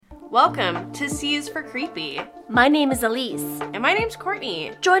Welcome to C is for Creepy. My name is Elise. And my name's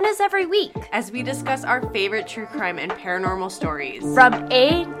Courtney. Join us every week as we discuss our favorite true crime and paranormal stories. From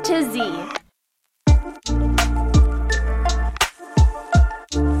A to Z.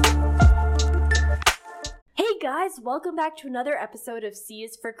 Hey guys, welcome back to another episode of C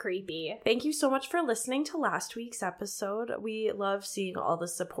is for Creepy. Thank you so much for listening to last week's episode. We love seeing all the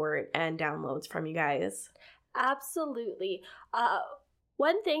support and downloads from you guys. Absolutely.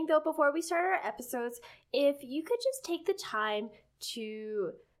 One thing though, before we start our episodes, if you could just take the time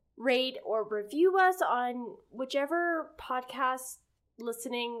to rate or review us on whichever podcast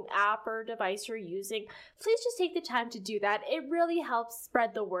listening app or device you're using, please just take the time to do that. It really helps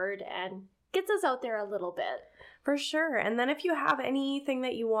spread the word and gets us out there a little bit. For sure. And then if you have anything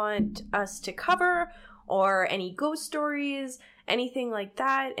that you want us to cover or any ghost stories, anything like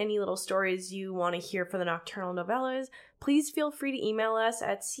that, any little stories you want to hear for the Nocturnal Novellas, please feel free to email us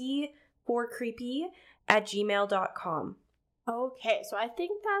at c4creepy@gmail.com. Okay, so I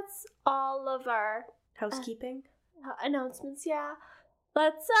think that's all of our housekeeping announcements. Yeah,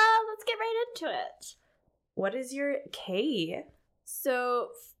 let's get right into it. What is your K? So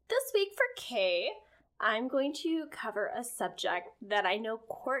this week for K, I'm going to cover a subject that I know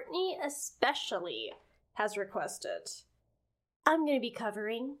Courtney especially has requested. I'm going to be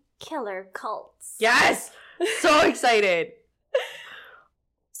covering killer cults. Yes! So excited!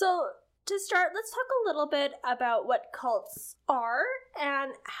 So, to start, let's talk a little bit about what cults are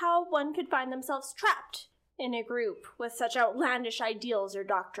and how one could find themselves trapped in a group with such outlandish ideals or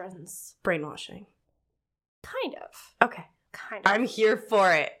doctrines. Brainwashing. Kind of. Okay. Kind of. I'm here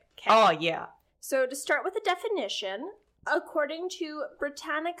for it. Okay. Oh, yeah. So, to start with the definition, according to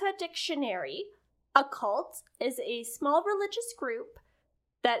Britannica Dictionary, a cult is a small religious group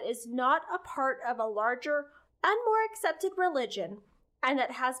that is not a part of a larger and more accepted religion, and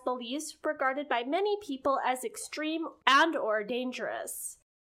that has beliefs regarded by many people as extreme and or dangerous.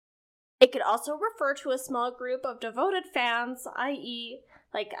 It could also refer to a small group of devoted fans, i.e.,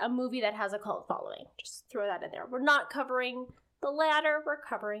 like a movie that has a cult following. Just throw that in there. We're not covering the latter, we're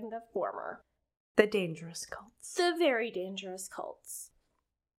covering the former. The dangerous cults. The very dangerous cults.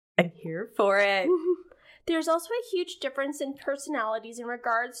 I'm here for it. There's also a huge difference in personalities in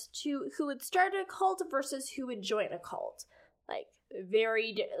regards to who would start a cult versus who would join a cult.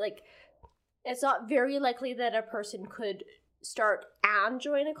 It's not very likely that a person could start and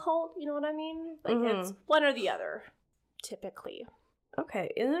join a cult, you know what I mean? It's one or the other, typically.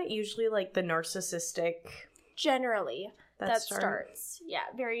 Okay, isn't it usually like the narcissistic? Generally, that starts.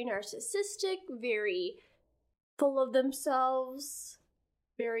 Yeah, very narcissistic, very full of themselves.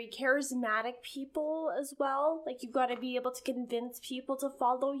 Very charismatic people as well. Like, you've got to be able to convince people to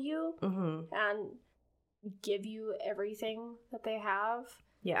follow you and give you everything that they have.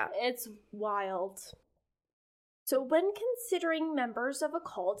 Yeah. It's wild. So when considering members of a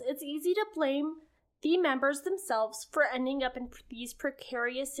cult, it's easy to blame the members themselves for ending up in these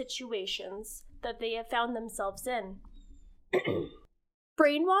precarious situations that they have found themselves in.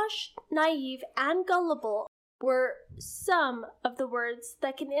 Brainwashed, naive, and gullible were some of the words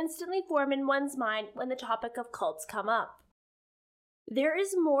that can instantly form in one's mind when the topic of cults come up. There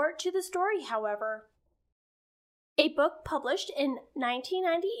is more to the story, however. A book published in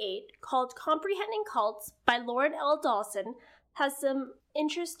 1998 called Comprehending Cults by Lauren L. Dawson has some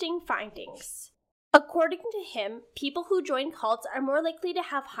interesting findings. According to him, people who join cults are more likely to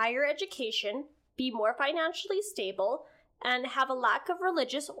have higher education, be more financially stable, and have a lack of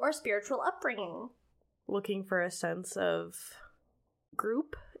religious or spiritual upbringing. Looking for a sense of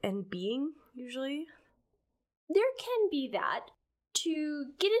group and being, usually? There can be that. To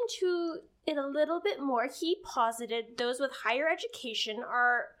get into it a little bit more, he posited those with higher education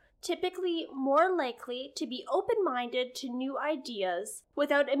are typically more likely to be open-minded to new ideas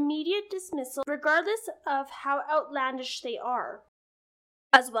without immediate dismissal, regardless of how outlandish they are.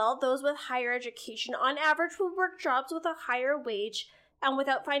 As well, those with higher education on average will work jobs with a higher wage, and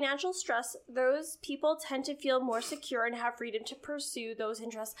without financial stress, those people tend to feel more secure and have freedom to pursue those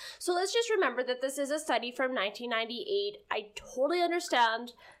interests. So let's just remember that this is a study from 1998. I totally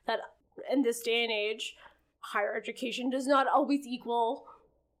understand that in this day and age, higher education does not always equal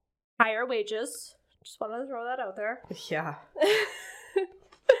higher wages. Just want to throw that out there. Yeah.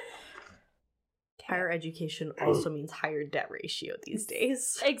 Higher education also means higher debt ratio these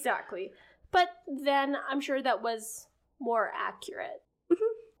days. Exactly. But then I'm sure that was more accurate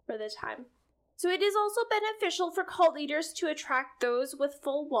for the time. So it is also beneficial for cult leaders to attract those with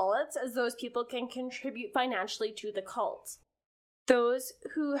full wallets, as those people can contribute financially to the cult. Those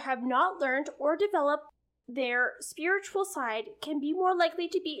who have not learned or developed their spiritual side can be more likely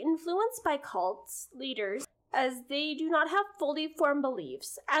to be influenced by cults leaders, as they do not have fully formed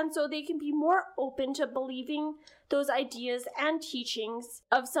beliefs, and so they can be more open to believing those ideas and teachings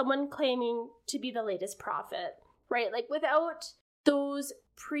of someone claiming to be the latest prophet, right? Like, without those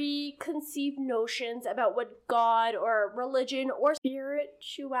preconceived notions about what God or religion or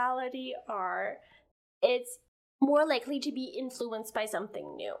spirituality are, it's more likely to be influenced by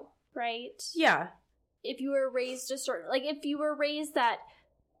something new, right? Yeah. If you were raised if you were raised that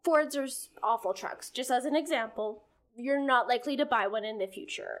Fords are awful trucks, just as an example, you're not likely to buy one in the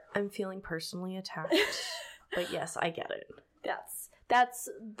future. I'm feeling personally attacked, but yes, I get it. That's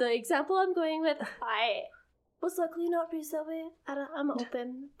the example I'm going with. I was luckily not raised that way. I'm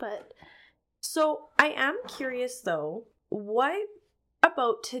open, but... So, I am curious, though, what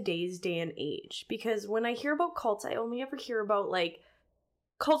about today's day and age? Because when I hear about cults, I only ever hear about, like,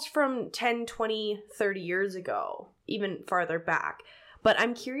 cults from 10, 20, 30 years ago, even farther back. But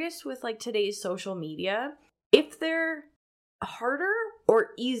I'm curious with, like, today's social media, if they're harder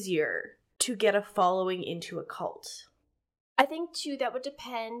or easier to get a following into a cult. I think, too, that would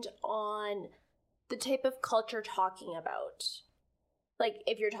depend on the type of cult you're talking about. Like,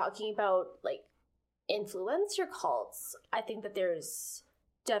 if you're talking about, like, influencer cults, I think that there's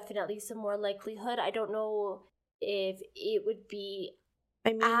definitely some more likelihood. I don't know if it would be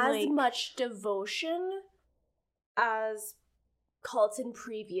much devotion as cults in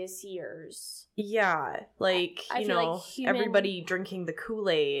previous years. Yeah, like, I you feel know, like everybody drinking the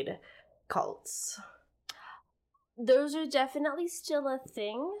Kool-Aid cults. Those are definitely still a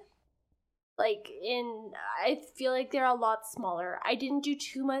thing. I feel like they're a lot smaller. I didn't do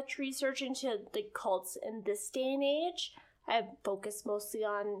too much research into the cults in this day and age. I focused mostly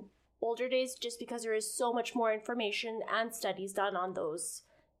on older days just because there is so much more information and studies done on those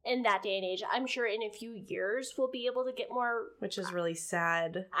in that day and age. I'm sure in a few years we'll be able to get more... Which is really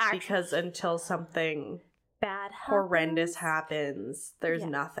sad, because until something bad horrendous happens, there's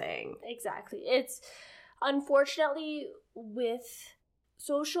nothing. Exactly. It's, unfortunately, with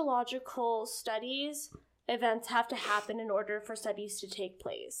sociological studies, events have to happen in order for studies to take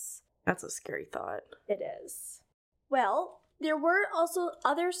place. That's a scary thought. It is. Well, there were also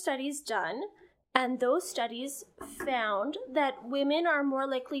other studies done, and those studies found that women are more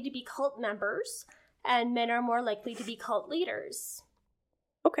likely to be cult members and men are more likely to be cult leaders.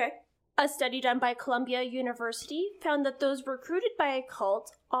 Okay. A study done by Columbia University found that those recruited by a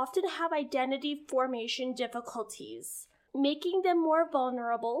cult often have identity formation difficulties, making them more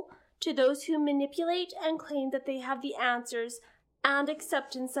vulnerable to those who manipulate and claim that they have the answers and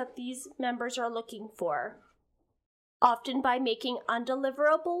acceptance that these members are looking for. Often by making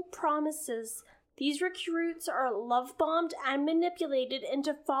undeliverable promises, these recruits are love-bombed and manipulated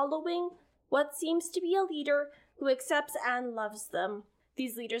into following what seems to be a leader who accepts and loves them.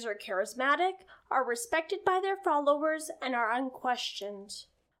 These leaders are charismatic, are respected by their followers, and are unquestioned.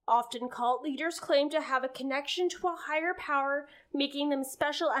 Often cult leaders claim to have a connection to a higher power, making them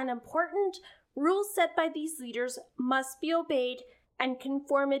special and important. Rules set by these leaders must be obeyed, and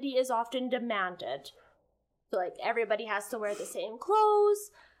conformity is often demanded. So, like, everybody has to wear the same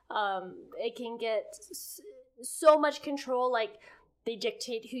clothes. It can get so much control, like, they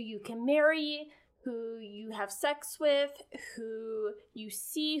dictate who you can marry, who you have sex with, who you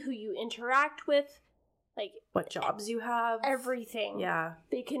see, who you interact with. Like, what jobs you have. Everything. Yeah.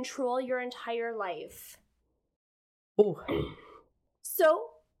 They control your entire life. Ooh. So,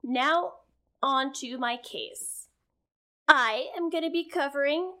 now on to my case. I am going to be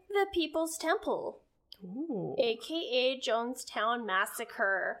covering the People's Temple. Ooh. AKA Jonestown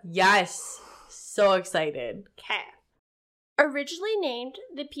Massacre. Yes. So excited. Okay. Originally named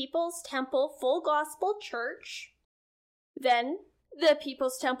the People's Temple Full Gospel Church, then the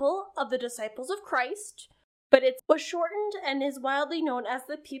People's Temple of the Disciples of Christ, but it was shortened and is widely known as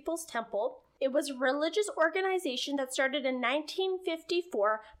the People's Temple. It was a religious organization that started in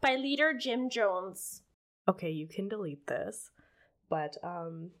 1954 by leader Jim Jones. Okay, you can delete this, but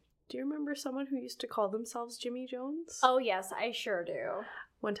do you remember someone who used to call themselves Jimmy Jones? Oh yes, I sure do.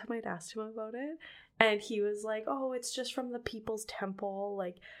 One time I'd asked him about it, and he was like, oh, it's just from the People's Temple.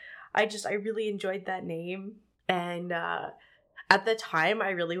 Like, I really enjoyed that name. And at the time, I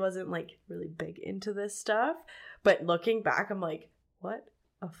really wasn't, like, really big into this stuff. But looking back, I'm like, what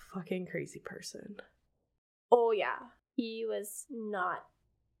a fucking crazy person. Oh, yeah. He was not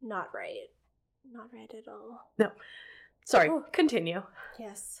right. Not right at all. No. Sorry, continue.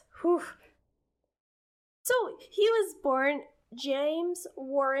 Yes. Whew. So, he was born James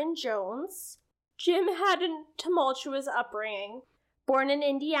Warren Jones. Jim had a tumultuous upbringing. Born in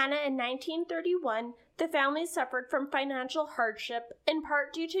Indiana in 1931, The family suffered from financial hardship, in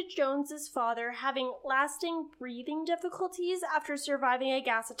part due to Jones's father having lasting breathing difficulties after surviving a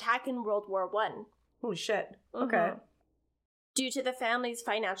gas attack in World War I. Holy shit. Okay. Due to the family's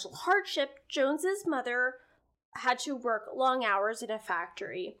financial hardship, Jones's mother had to work long hours in a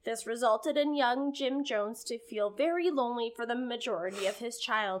factory. This resulted in young Jim Jones to feel very lonely for the majority of his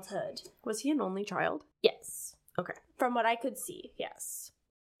childhood. Was he an only child? Yes. Okay. From what I could see, yes.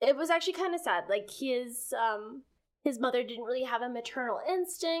 It was actually kind of sad. Like, his mother didn't really have a maternal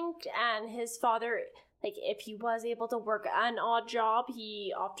instinct, and his father, like, if he was able to work an odd job,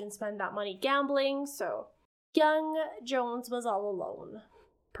 he often spent that money gambling, so young Jones was all alone.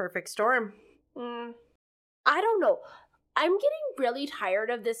 Perfect storm. I don't know. I'm getting really tired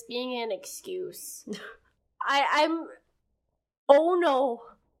of this being an excuse. I'm... Oh no.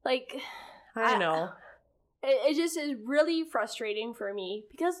 Like... I know. It just is really frustrating for me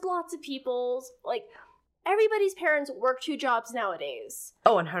because lots of people's, like, everybody's parents work 2 jobs nowadays.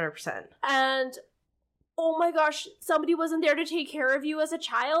 Oh, 100%. And, oh my gosh, somebody wasn't there to take care of you as a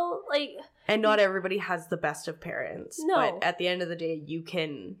child? Like... And not everybody has the best of parents. No. But at the end of the day, you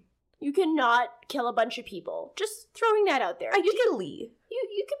can... You cannot kill a bunch of people. Just throwing that out there. Ideally.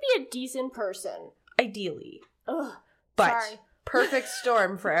 You could be a decent person. Ideally. Ugh. But Sorry. perfect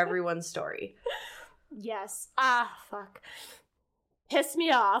storm for everyone's story. Yes. Ah, fuck. Piss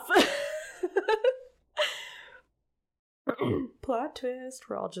me off. Plot twist.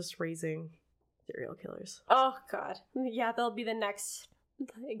 We're all just raising serial killers. Oh, God. Yeah, they'll be the next...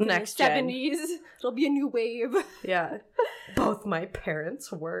 Like, next in the 70s. It'll be a new wave. Yeah. Both my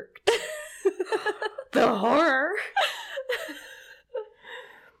parents worked. The horror.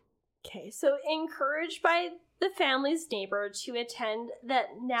 Okay, so encouraged by the family's neighbor to attend the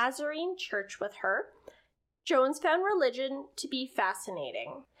Nazarene church with her, Jones found religion to be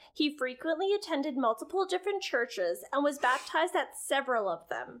fascinating. He frequently attended multiple different churches and was baptized at several of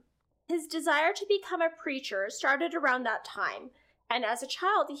them. His desire to become a preacher started around that time, and as a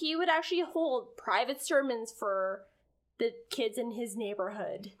child, he would actually hold private sermons for the kids in his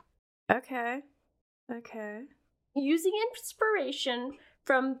neighborhood. Okay. Using inspiration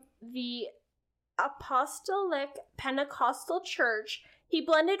from the Apostolic Pentecostal Church, he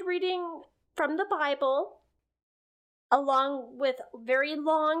blended reading from the Bible along with very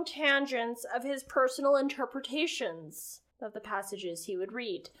long tangents of his personal interpretations of the passages he would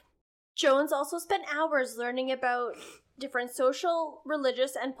read. Jones also spent hours learning about different social,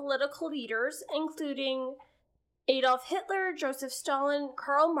 religious, and political leaders, including Adolf Hitler, Joseph Stalin,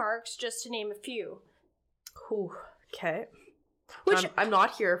 Karl Marx, just to name a few. Ooh, okay. Which I'm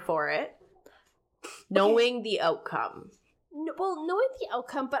not here for it. Knowing the outcome. Well, knowing the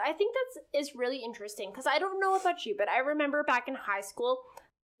outcome, but I think is really interesting, because I don't know about you, but I remember back in high school,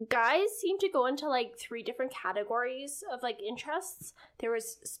 guys seemed to go into, like, 3 different categories of, like, interests. There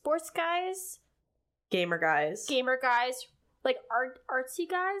was sports guys, gamer guys, like artsy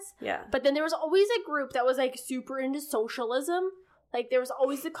guys. Yeah. But then there was always a group that was, like, super into socialism. Like, there was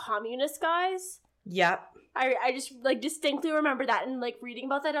always the communist guys. Yep. I just, like, distinctly remember that, and, like, reading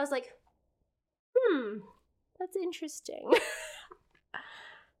about that, I was like, that's interesting.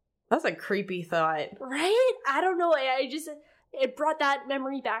 That's a creepy thought. Right? I don't know. It brought that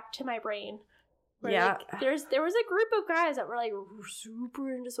memory back to my brain. Where, yeah. Like, there was a group of guys that were, like,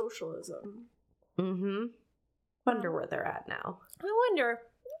 super into socialism. Mm-hmm. Wonder where they're at now. I wonder.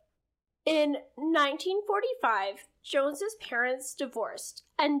 In 1945, Jones's parents divorced,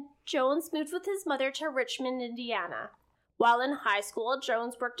 and Jones moved with his mother to Richmond, Indiana. While in high school,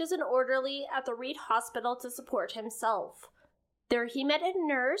 Jones worked as an orderly at the Reed Hospital to support himself. There he met a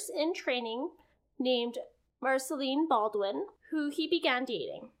nurse in training named Marceline Baldwin, who he began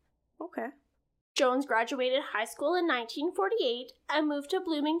dating. Okay. Jones graduated high school in 1948 and moved to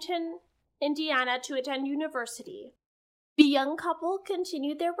Bloomington, Indiana to attend university. The young couple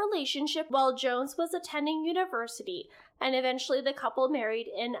continued their relationship while Jones was attending university, and eventually the couple married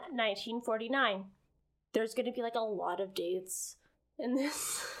in 1949. There's going to be, like, a lot of dates in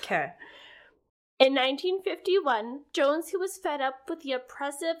this. Okay. In 1951, Jones, who was fed up with the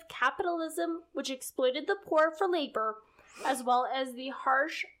oppressive capitalism which exploited the poor for labor, as well as the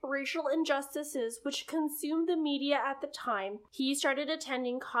harsh racial injustices which consumed the media at the time, he started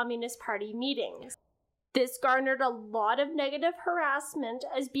attending Communist Party meetings. This garnered a lot of negative harassment,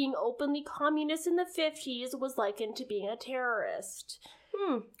 as being openly communist in the 50s was likened to being a terrorist.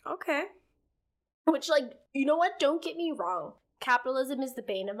 Okay. Which, like, you know what? Don't get me wrong. Capitalism is the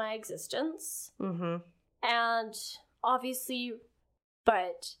bane of my existence. Mm-hmm. And obviously,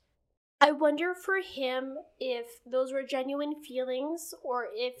 but I wonder for him if those were genuine feelings or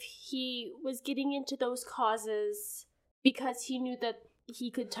if he was getting into those causes because he knew that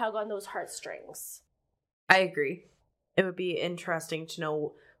he could tug on those heartstrings. I agree. It would be interesting to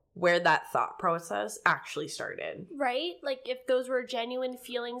know where that thought process actually started. Right? Like if those were genuine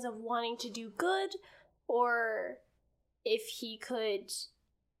feelings of wanting to do good, or if he could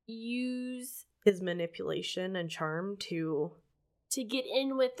use his manipulation and charm to get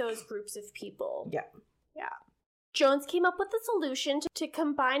in with those groups of people. Yeah. Jones came up with a solution to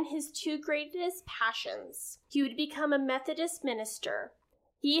combine his two greatest passions. He would become a Methodist minister.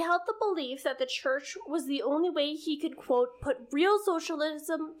 He held the belief that the church was the only way he could, quote, put real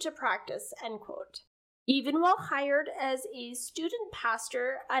socialism to practice, end quote. Even while hired as a student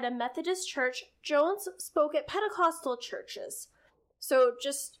pastor at a Methodist church, Jones spoke at Pentecostal churches. So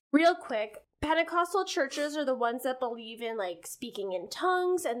just real quick, Pentecostal churches are the ones that believe in like speaking in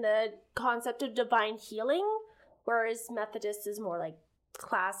tongues and the concept of divine healing, whereas Methodist is more like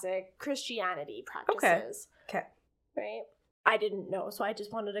classic Christianity practices. Okay. Right? I didn't know, so I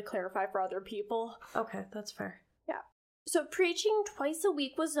just wanted to clarify for other people. Okay, that's fair. Yeah. So preaching twice a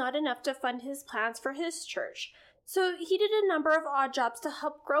week was not enough to fund his plans for his church. So he did a number of odd jobs to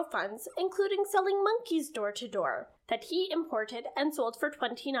help grow funds, including selling monkeys door to door that he imported and sold for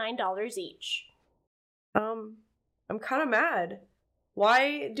 $29 each. I'm kind of mad.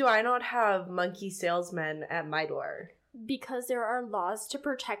 Why do I not have monkey salesmen at my door? Because there are laws to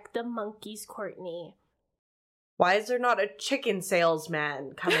protect the monkeys, Courtney. Why is there not a chicken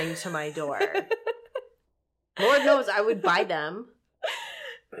salesman coming to my door? Lord knows I would buy them.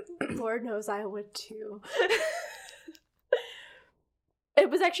 Lord knows I would too. It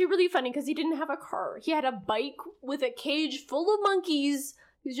was actually really funny because he didn't have a car. He had a bike with a cage full of monkeys.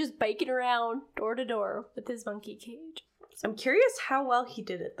 He was just biking around door to door with his monkey cage. I'm curious how well he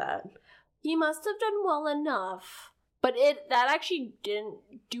did at that. He must have done well enough. But that actually didn't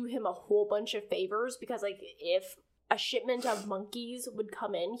do him a whole bunch of favors because, like, if a shipment of monkeys would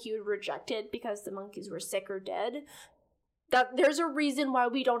come in, he would reject it because the monkeys were sick or dead. There's a reason why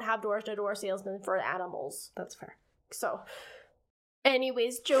we don't have door-to-door salesmen for animals. That's fair. So,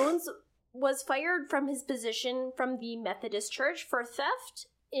 anyways, Jones was fired from his position from the Methodist Church for theft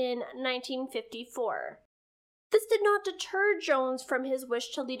in 1954. This did not deter Jones from his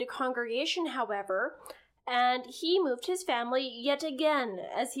wish to lead a congregation, however, and he moved his family yet again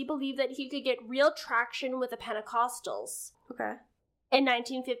as he believed that he could get real traction with the Pentecostals. Okay. In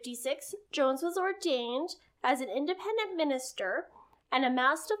 1956, Jones was ordained as an independent minister and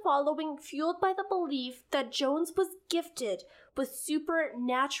amassed a following fueled by the belief that Jones was gifted with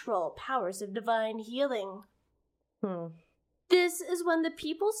supernatural powers of divine healing. This is when the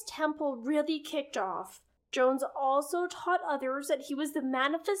People's Temple really kicked off. Jones also taught others that he was the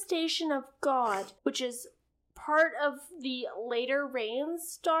manifestation of God, which is part of the later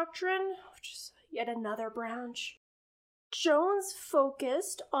Rains doctrine, which is yet another branch. Jones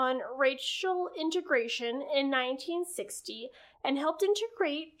focused on racial integration in 1960 and helped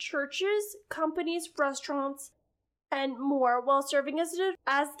integrate churches, companies, restaurants, and more while serving as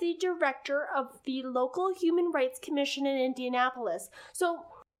the director of the local Human Rights Commission in Indianapolis. So,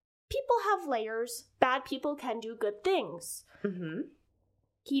 people have layers. Bad people can do good things. Mm-hmm.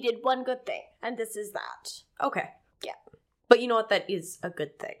 He did one good thing, and this is that. Okay. Yeah. But you know what? That is a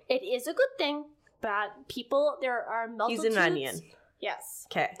good thing. It is a good thing. Bad people, there are multitudes. He's an onion. Yes.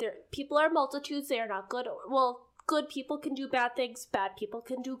 Okay. People are multitudes. They are not good. Well, good people can do bad things. Bad people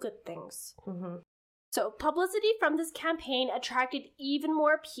can do good things. Mm-hmm. So publicity from this campaign attracted even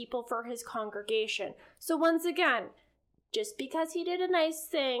more people for his congregation. So once again, just because he did a nice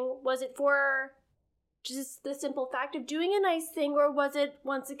thing, was it for just the simple fact of doing a nice thing, or was it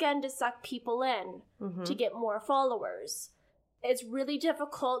once again to suck people in to get more followers? It's really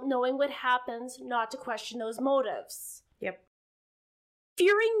difficult knowing what happens not to question those motives. Yep.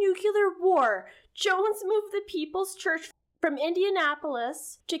 Fearing nuclear war, Jones moved the People's Church from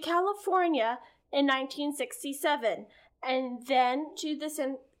Indianapolis to California in 1967, and then to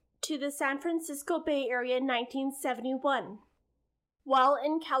the San Francisco Bay Area in 1971. While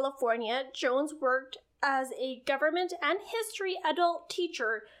in California, Jones worked as a government and history adult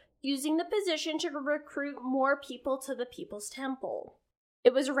teacher, using the position to recruit more people to the People's Temple.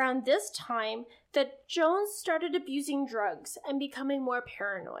 It was around this time that Jones started abusing drugs and becoming more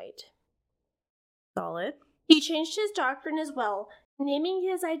paranoid. Solid. He changed his doctrine as well, naming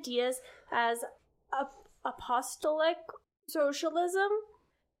his ideas as apostolic socialism.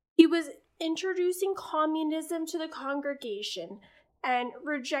 He was introducing communism to the congregation and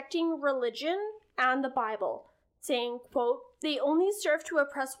rejecting religion and the Bible. saying, quote, "They only serve to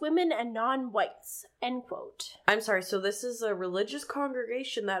oppress women and non-whites," end quote. I'm sorry, so this is a religious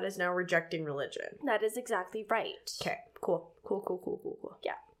congregation that is now rejecting religion. That is exactly right. Okay, cool.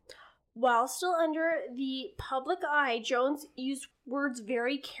 Yeah. While still under the public eye, Jones used words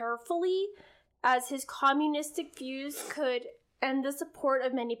very carefully, as his communistic views could end the support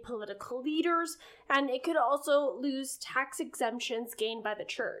of many political leaders, and it could also lose tax exemptions gained by the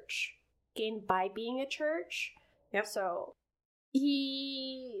church. Gained by being a church. Yep. So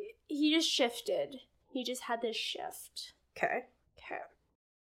he just shifted. He just had this shift. Okay.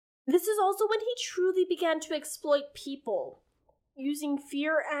 This is also when he truly began to exploit people, using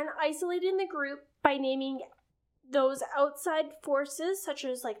fear and isolating the group by naming those outside forces, such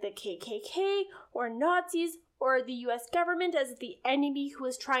as like the KKK or Nazis or the US government, as the enemy who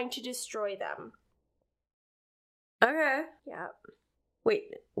was trying to destroy them. Okay. Yeah.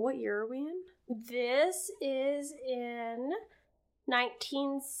 Wait, what year are we in? This is in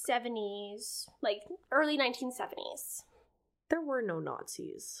 1970s, like early 1970s. There were no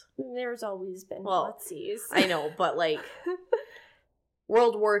Nazis. There's always been Well, Nazis. I know, but like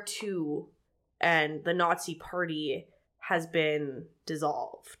World War II and the Nazi Party has been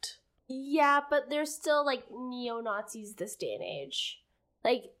dissolved. Yeah, but there's still like neo-Nazis this day and age.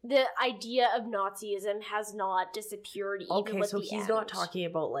 Like the idea of Nazism has not disappeared even Okay, with so the he's end. not talking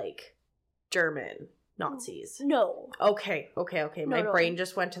about like German Nazis. No. Okay. My No. brain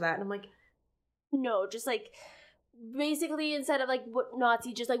just went to that and I'm like, No, just like basically instead of like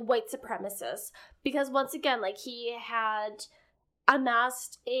Nazi, just like white supremacists. Because once again, like he had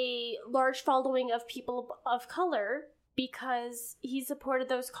amassed a large following of people of color because he supported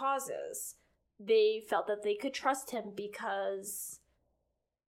those causes. They felt that they could trust him because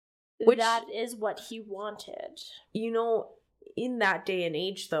that is what he wanted. You know, in that day and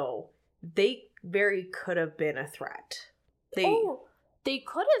age though, they very could have been a threat. They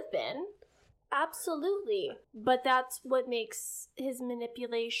could have been. Absolutely. But that's what makes his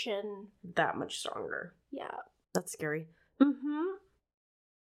manipulation that much stronger. Yeah. That's scary. Mm-hmm.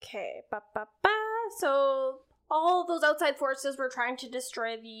 Okay. So all those outside forces were trying to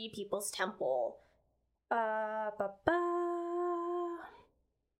destroy the People's Temple.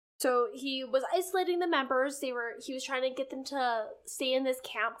 So he was isolating the members. He was trying to get them to stay in this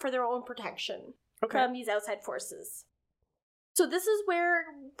camp for their own protection from these outside forces. So this is where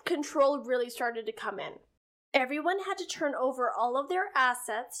control really started to come in. Everyone had to turn over all of their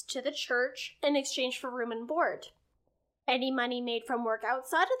assets to the church in exchange for room and board. Any money made from work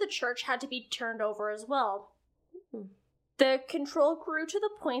outside of the church had to be turned over as well. The control grew to the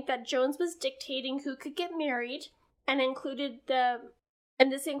point that Jones was dictating who could get married, and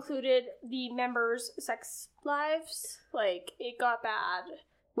this included the members' sex lives. Like, it got bad.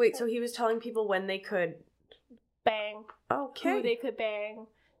 Wait, so he was telling people when they could bang. Okay. Who they could bang.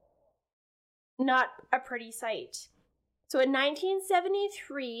 Not a pretty sight. So in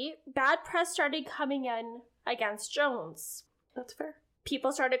 1973, bad press started coming in against Jones. That's fair.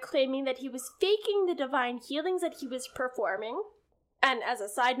 People started claiming that he was faking the divine healings that he was performing. And as a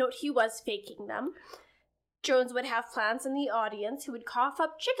side note, he was faking them. Jones would have plants in the audience who would cough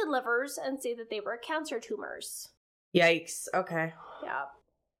up chicken livers and say that they were cancer tumors. Yikes. Okay. Yeah.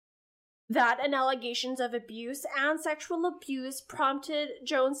 That and allegations of abuse and sexual abuse prompted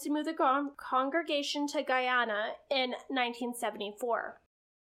Jones to move the congregation to Guyana in 1974.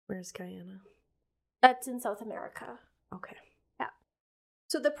 Where's Guyana? That's in South America. Okay. Yeah.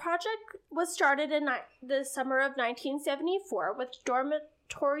 So the project was started in the summer of 1974 with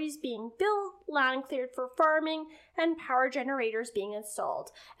dormitories being built, land cleared for farming, and power generators being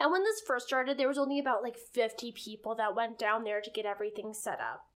installed. And when this first started, there was only about 50 people that went down there to get everything set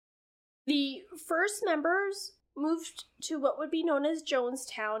up. The first members moved to what would be known as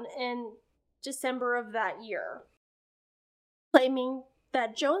Jonestown in December of that year, claiming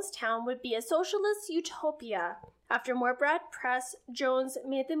that Jonestown would be a socialist utopia. After more bad press, Jones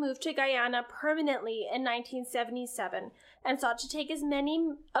made the move to Guyana permanently in 1977 and sought to take as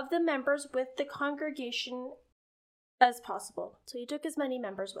many of the members with the congregation as possible. So he took as many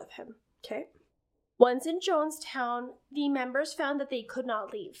members with him. Okay. Once in Jonestown, the members found that they could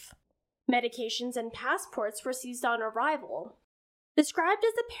not leave. Medications and passports were seized on arrival. Described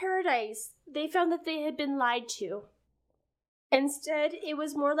as a paradise, they found that they had been lied to. Instead, it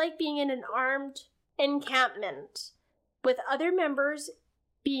was more like being in an armed encampment, with other members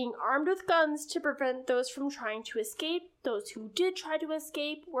being armed with guns to prevent those from trying to escape. Those who did try to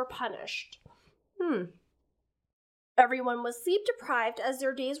escape were punished. Everyone was sleep deprived as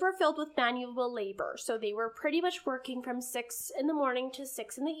their days were filled with manual labor, so they were pretty much working from 6 in the morning to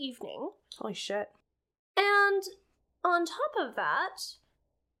 6 in the evening. Holy shit. And on top of that,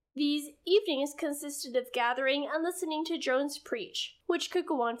 these evenings consisted of gathering and listening to Jones preach, which could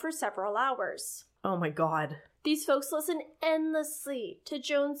go on for several hours. Oh my god. These folks listened endlessly to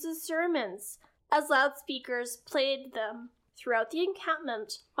Jones's sermons as loudspeakers played them throughout the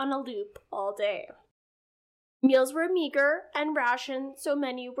encampment on a loop all day. Meals were meager and rationed, so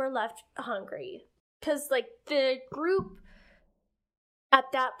many were left hungry. Because, the group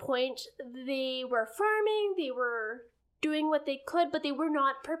at that point, they were farming, they were doing what they could, but they were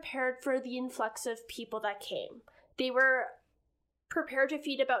not prepared for the influx of people that came. They were prepared to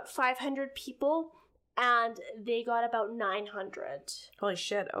feed about 500 people, and they got about 900. Holy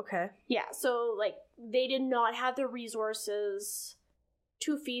shit, okay. Yeah, so, they did not have the resources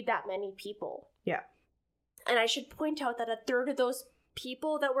to feed that many people. Yeah. And I should point out that a third of those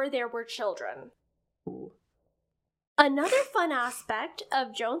people that were there were children. Ooh. Another fun aspect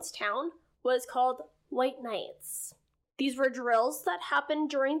of Jonestown was called White Nights. These were drills that happened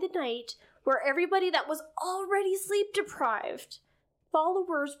during the night where everybody that was already sleep deprived,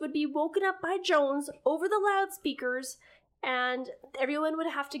 followers would be woken up by Jones over the loudspeakers, and everyone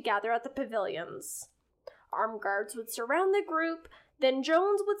would have to gather at the pavilions. Armed guards would surround the group, then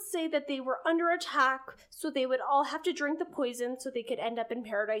Jones would say that they were under attack, so they would all have to drink the poison so they could end up in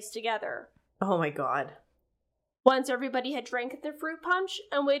paradise together. Oh my god. Once everybody had drank the fruit punch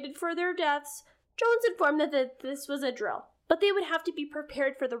and waited for their deaths, Jones informed them that this was a drill, but they would have to be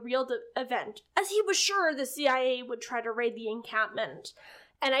prepared for the real event, as he was sure the CIA would try to raid the encampment.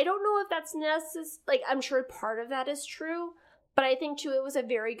 And I don't know if that's necessary, I'm sure part of that is true, but I think too it was a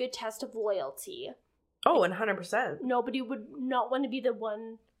very good test of loyalty. Oh, 100%. Nobody would not want to be the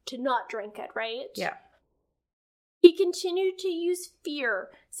one to not drink it, right? Yeah. He continued to use fear,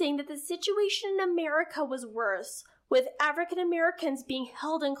 saying that the situation in America was worse, with African Americans being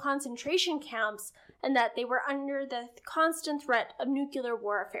held in concentration camps, and that they were under the constant threat of nuclear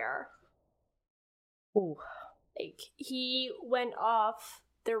warfare. Ooh. He went off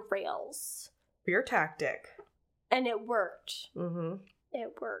the rails. Fear tactic. And it worked. Mm-hmm.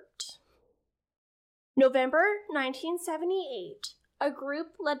 It worked. November 1978, a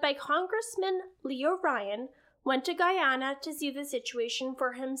group led by Congressman Leo Ryan went to Guyana to see the situation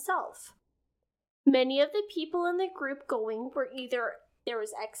for himself. Many of the people in the group going were either there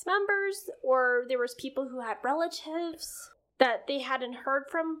was ex-members or there was people who had relatives that they hadn't heard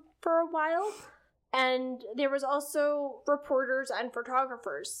from for a while, and there was also reporters and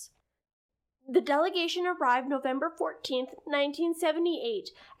photographers. The delegation arrived November 14th, 1978,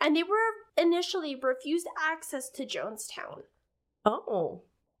 and they were initially refused access to Jonestown. Oh.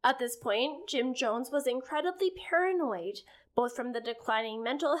 At this point, Jim Jones was incredibly paranoid, both from the declining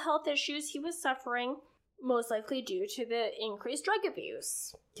mental health issues he was suffering, most likely due to the increased drug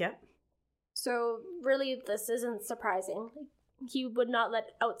abuse. Yep. So, really, this isn't surprising. He would not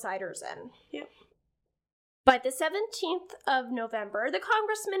let outsiders in. Yep. By the 17th of November, the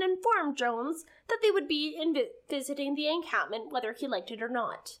congressman informed Jones that they would be visiting the encampment whether he liked it or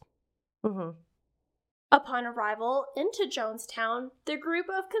not. Mm-hmm. Upon arrival into Jonestown, the group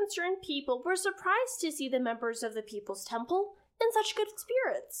of concerned people were surprised to see the members of the People's Temple in such good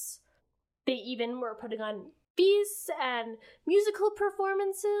spirits. They even were putting on feasts and musical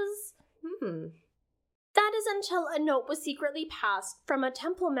performances. That is until a note was secretly passed from a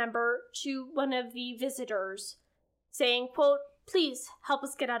temple member to one of the visitors, saying, quote, "Please help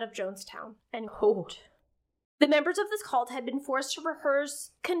us get out of Jonestown," end quote. The members of this cult had been forced to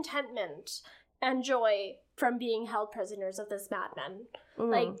rehearse contentment and joy from being held prisoners of this madman.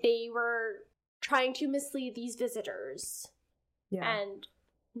 They were trying to mislead these visitors and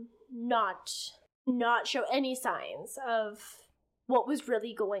not show any signs of what was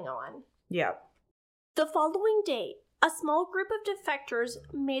really going on. Yeah. The following day, a small group of defectors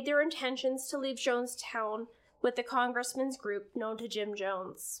made their intentions to leave Jonestown with the congressman's group known to Jim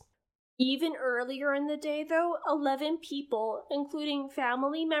Jones. Even earlier in the day, though, 11 people, including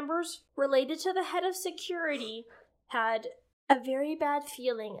family members related to the head of security, had a very bad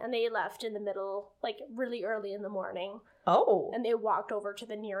feeling, and they left in the middle, really early in the morning. Oh. And they walked over to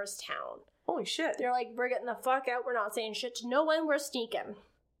the nearest town. Holy shit. They're like, we're getting the fuck out, we're not saying shit to no one, we're sneaking.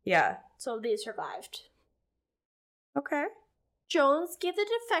 Yeah. So they survived. Okay. Jones gave the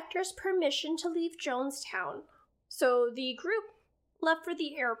defectors permission to leave Jonestown, so the group left for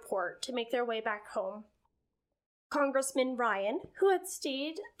the airport to make their way back home. Congressman Ryan, who had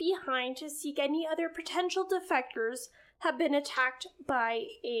stayed behind to seek any other potential defectors, had been attacked by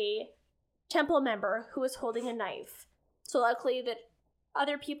a temple member who was holding a knife. So luckily that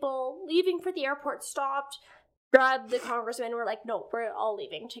other people leaving for the airport stopped, grabbed the congressman, and were like, no, we're all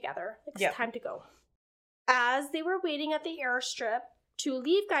leaving together. It's time to go. As they were waiting at the airstrip to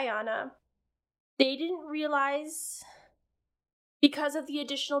leave Guyana, they didn't realize, because of the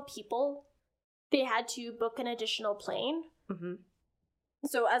additional people, they had to book an additional plane. Mm-hmm.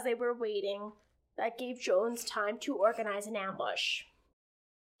 So as they were waiting, that gave Jones time to organize an ambush.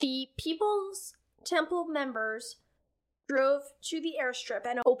 The People's Temple members drove to the airstrip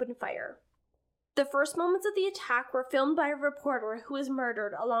and opened fire. The first moments of the attack were filmed by a reporter who was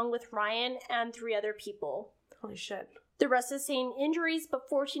murdered along with Ryan and 3 other people. Holy shit. The rest sustained injuries, but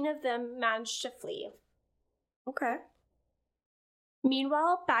 14 of them managed to flee. Okay.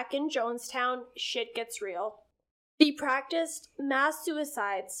 Meanwhile, back in Jonestown, shit gets real. The practiced mass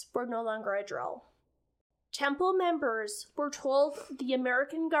suicides were no longer a drill. Temple members were told the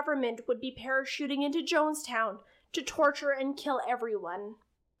American government would be parachuting into Jonestown to torture and kill everyone.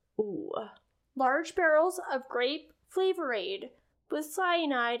 Ooh. Large barrels of grape flavor aid with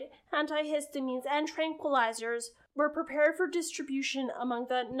cyanide, antihistamines, and tranquilizers were prepared for distribution among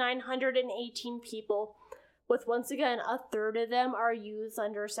the 918 people, with once again a third of them are youths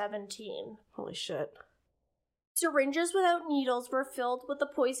under 17. Holy shit. Syringes without needles were filled with the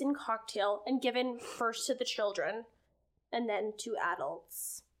poison cocktail and given first to the children, and then to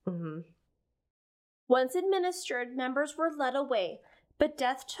adults. Mm-hmm. Once administered, members were led away, but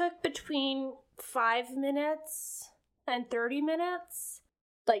death took between 5 minutes and 30 minutes.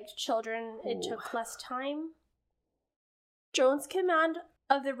 Like children, it took less time. Jones' command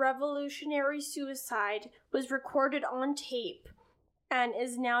of the revolutionary suicide was recorded on tape and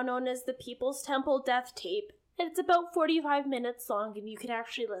is now known as the People's Temple Death Tape. It's about 45 minutes long, and you can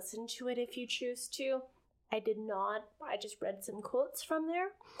actually listen to it if you choose to. I did not. I just read some quotes from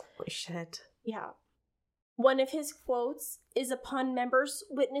there. Holy shit. Yeah. One of his quotes is upon members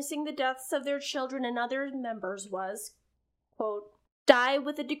witnessing the deaths of their children and other members was, quote, "Die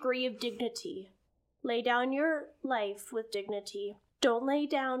with a degree of dignity. Lay down your life with dignity. Don't lay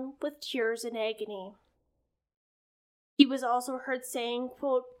down with tears and agony." He was also heard saying,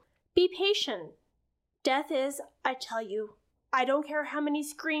 quote, "Be patient. Death is, I tell you, I don't care how many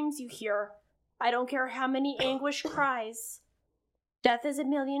screams you hear. I don't care how many anguish cries. Death is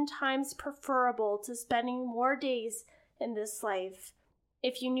 1,000,000 times preferable to spending more days in this life.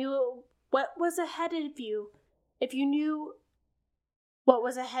 If you knew what was ahead of you,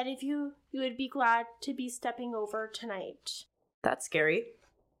 you would be glad to be stepping over tonight." That's scary.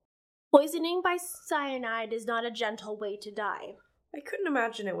 Poisoning by cyanide is not a gentle way to die. I couldn't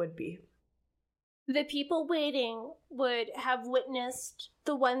imagine it would be. The people waiting would have witnessed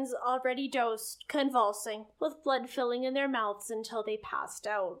the ones already dosed convulsing, with blood filling in their mouths until they passed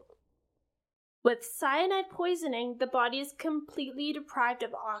out. With cyanide poisoning, the body is completely deprived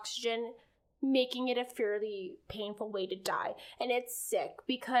of oxygen, making it a fairly painful way to die. And it's sick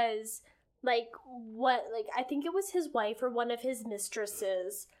because, I think it was his wife or one of his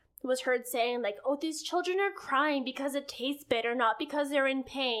mistresses was heard saying, "Oh, these children are crying because it tastes bitter, not because they're in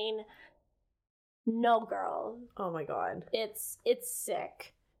pain." No, girl. Oh my god. It's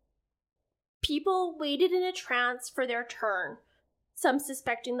sick. People waited in a trance for their turn, some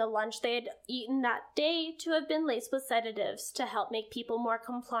suspecting the lunch they had eaten that day to have been laced with sedatives to help make people more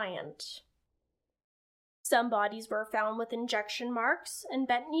compliant. Some bodies were found with injection marks and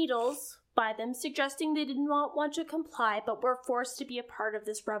bent needles by them, suggesting they did not want to comply but were forced to be a part of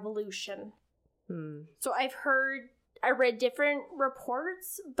this revolution. So I read different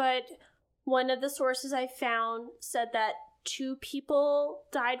reports, but one of the sources I found said that 2 people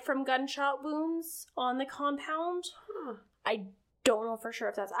died from gunshot wounds on the compound. I don't know for sure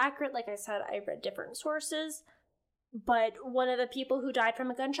if that's accurate. Like I said, I read different sources. But one of the people who died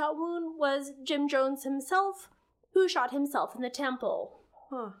from a gunshot wound was Jim Jones himself, who shot himself in the temple.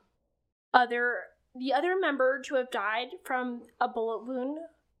 The other member to have died from a bullet wound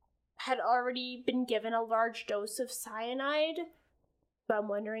had already been given a large dose of cyanide. So I'm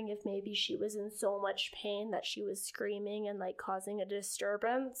wondering if maybe she was in so much pain that she was screaming and causing a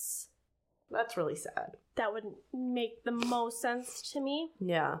disturbance. That's really sad. That would make the most sense to me.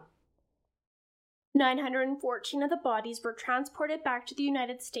 Yeah. 914 of the bodies were transported back to the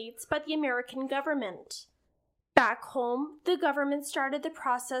United States by the American government. Back home, the government started the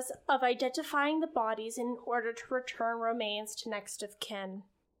process of identifying the bodies in order to return remains to next of kin.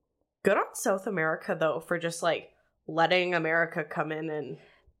 Good on South America, though, for just, letting America come in and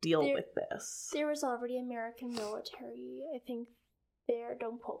deal with this. There was already American military, I think, there.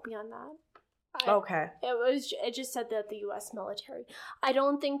 Don't quote me on that. Okay. It just said that the U.S. military. I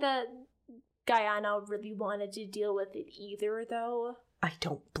don't think that Guyana really wanted to deal with it either, though. I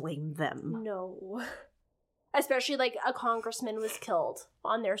don't blame them. No. Especially, a congressman was killed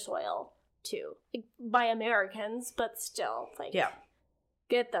on their soil. too. Like, by Americans, but still, like, Yeah.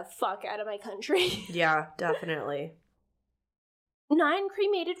 get the fuck out of my country. Yeah, definitely. 9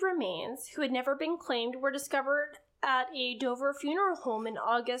 cremated remains, who had never been claimed, were discovered at a Dover funeral home in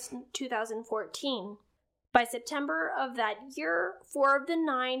August 2014. By September of that year, 4 of the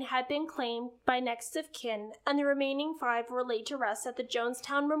 9 had been claimed by next of kin, and the remaining 5 were laid to rest at the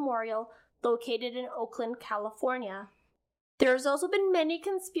Jonestown Memorial, located in Oakland, California. There has also been many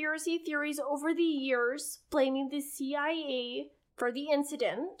conspiracy theories over the years blaming the CIA for the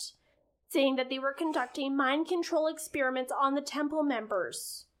incident, saying that they were conducting mind control experiments on the temple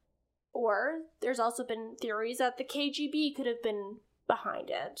members. Or there's also been theories that the KGB could have been behind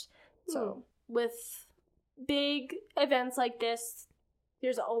it. So, with big events like this,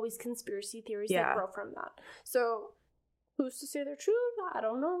 there's always conspiracy theories that grow from that. So, who's to say they're true? I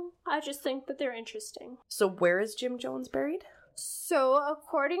don't know. I just think that they're interesting. So where is Jim Jones buried? So,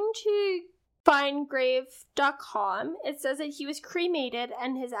 according to finegrave.com, it says that he was cremated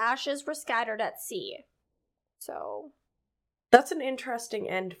and his ashes were scattered at sea. So, that's an interesting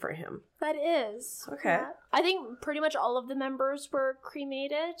end for him. That is. Okay. Yeah. I think pretty much all of the members were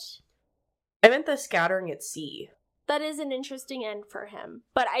cremated. I meant the scattering at sea. That is an interesting end for him.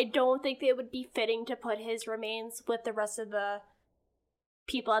 But I don't think it would be fitting to put his remains with the rest of the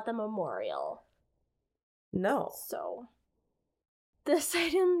people at the memorial. No. So, the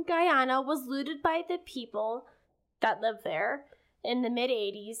site in Guyana was looted by the people that live there in the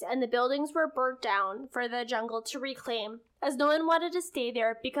mid-80s, and the buildings were burnt down for the jungle to reclaim, as no one wanted to stay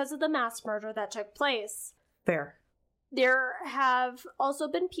there because of the mass murder that took place. Fair. There have also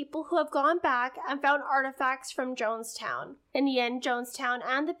been people who have gone back and found artifacts from Jonestown. In the end, Jonestown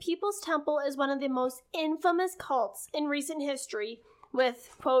and the People's Temple is one of the most infamous cults in recent history,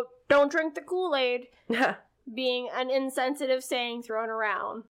 with, quote, "don't drink the Kool-Aid," being an insensitive saying thrown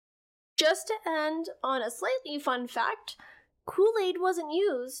around. Just to end on a slightly fun fact, Kool-Aid wasn't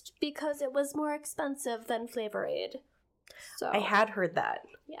used because it was more expensive than Flavor Aid. So I had heard that.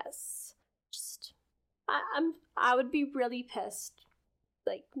 Yes. Just I would be really pissed.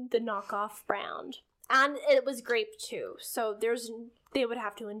 Like the knockoff brand. And it was grape too. So they would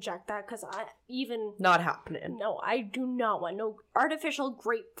have to inject that because not happening. No, I do not want no artificial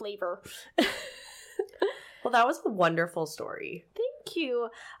grape flavor. Well, that was a wonderful story. Thank you.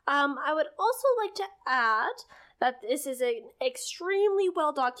 I would also like to add that this is an extremely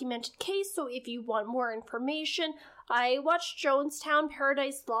well-documented case, so if you want more information, I watched Jonestown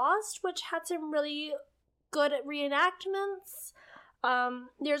Paradise Lost, which had some really good reenactments.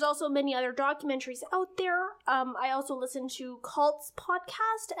 There's also many other documentaries out there. I also listened to Cult's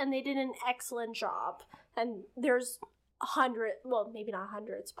podcast, and they did an excellent job. And there's maybe not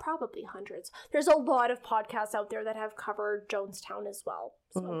hundreds, probably hundreds. There's a lot of podcasts out there that have covered Jonestown as well.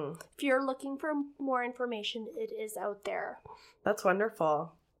 So if you're looking for more information, it is out there. That's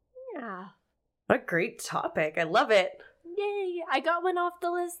wonderful. Yeah. What a great topic. I love it. Yay. I got one off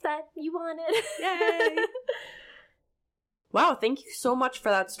the list that you wanted. Yay. Wow, thank you so much for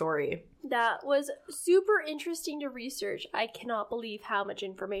that story. That was super interesting to research. I cannot believe how much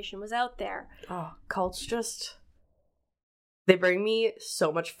information was out there. Oh, cults they bring me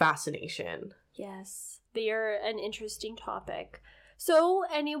so much fascination. Yes, they are an interesting topic. So,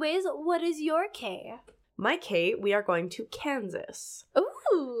 anyways, what is your K? My K, we are going to Kansas.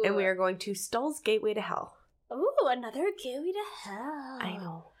 Ooh! And we are going to Stull's Gateway to Hell. Ooh, another gateway to hell. I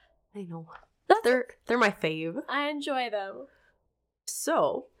know. They're my fave. I enjoy them.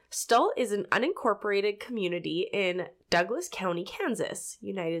 So, Stull is an unincorporated community in Douglas County, Kansas,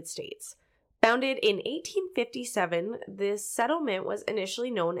 United States. Founded in 1857, this settlement was initially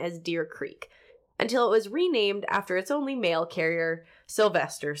known as Deer Creek, until it was renamed after its only mail carrier,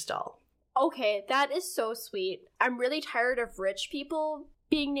 Sylvester Stull. Okay, that is so sweet. I'm really tired of rich people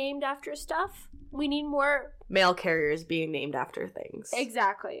being named after stuff. We need more mail carriers being named after things.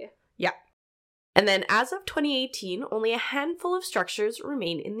 Exactly. Yeah. And then as of 2018, only a handful of structures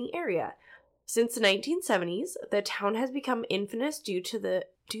remain in the area. Since the 1970s, the town has become infamous due to the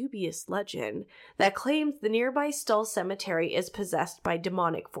dubious legend that claims the nearby Stull Cemetery is possessed by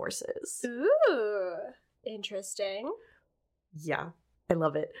demonic forces. Ooh, interesting. Yeah, I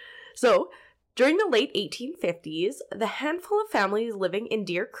love it. So, during the late 1850s, the handful of families living in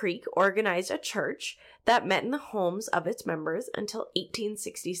Deer Creek organized a church that met in the homes of its members until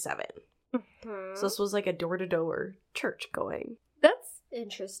 1867. Mm-hmm. So this was like a door-to-door church going. That's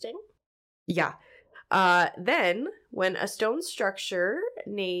interesting. Yeah. Then, when a stone structure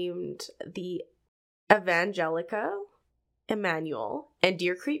named the Evangelica Emmanuel and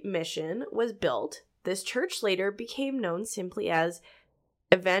Deer Creek Mission was built, this church later became known simply as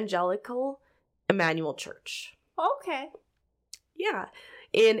Evangelical Emmanuel Church. Okay. Yeah.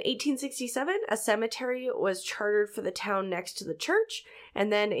 In 1867, a cemetery was chartered for the town next to the church,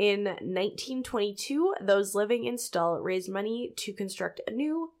 and then in 1922, those living in Stull raised money to construct a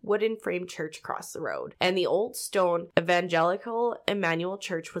new wooden frame church across the road, and the old stone Evangelical Emmanuel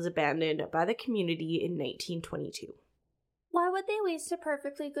Church was abandoned by the community in 1922. Why would they waste a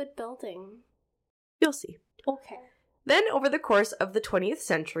perfectly good building? You'll see. Okay. Then, over the course of the 20th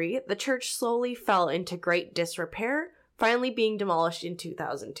century, the church slowly fell into great disrepair, finally being demolished in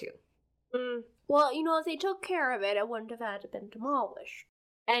 2002. Well, if they took care of it, it wouldn't have had to been demolished.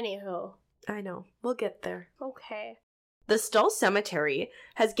 Anywho. I know. We'll get there. Okay. The Stull Cemetery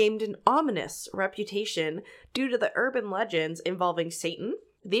has gained an ominous reputation due to the urban legends involving Satan,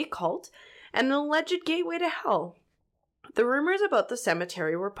 the occult, and an alleged gateway to hell. The rumors about the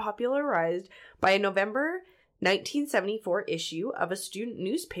cemetery were popularized by a November 1974 issue of a student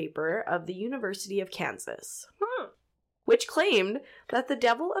newspaper of the University of Kansas, which claimed that the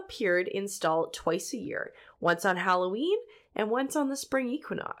devil appeared in Stull twice a year, once on Halloween and once on the spring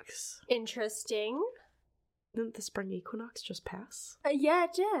equinox. Interesting. Didn't the spring equinox just pass? Yeah,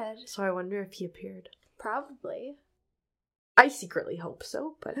 it did. So I wonder if he appeared. Probably. I secretly hope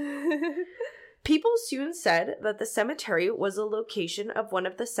so, but... People soon said that the cemetery was a location of one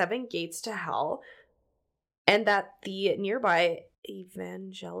of the 7 gates to hell, and that the nearby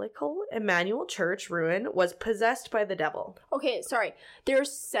Evangelical Emmanuel Church ruin was possessed by the devil. Okay, sorry.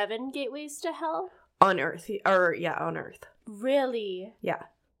 There's 7 gateways to hell? On Earth. On Earth. Really? Yeah.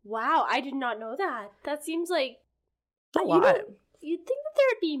 Wow, I did not know that. That seems like... A lot. You'd think that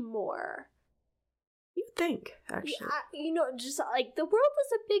there'd be more. You'd think, actually. Yeah, just like, the world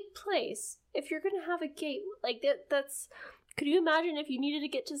is a big place. If you're gonna have a gate, like, that's... Could you imagine if you needed to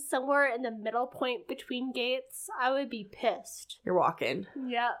get to somewhere in the middle point between gates? I would be pissed. You're walking.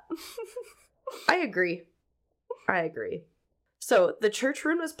 Yeah. I agree. So, the church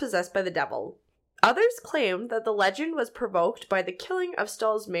ruin was possessed by the devil. Others claim that the legend was provoked by the killing of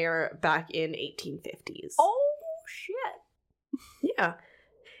Stull's mayor back in 1850s. Oh, shit. Yeah.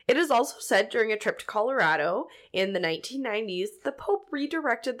 It is also said during a trip to Colorado in the 1990s, the Pope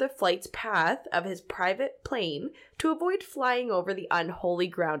redirected the flight's path of his private plane to avoid flying over the unholy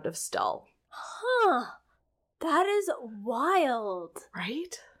ground of Stull. Huh. That is wild.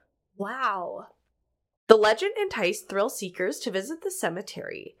 Right? Wow. The legend enticed thrill seekers to visit the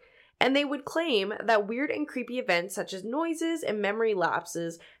cemetery, and they would claim that weird and creepy events such as noises and memory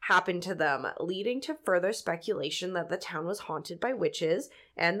lapses happened to them, leading to further speculation that the town was haunted by witches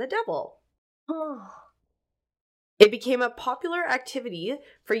and the devil. It became a popular activity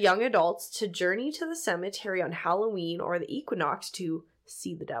for young adults to journey to the cemetery on Halloween or the equinox to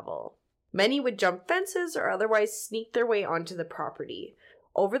see the devil. Many would jump fences or otherwise sneak their way onto the property.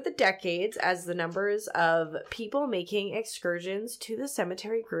 Over the decades, as the numbers of people making excursions to the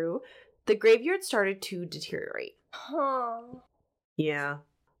cemetery grew, the graveyard started to deteriorate. Yeah.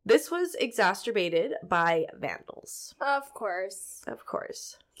 This was exacerbated by vandals. Of course. You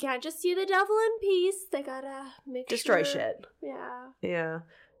Can't just see the devil in peace. They gotta destroy shit. Yeah.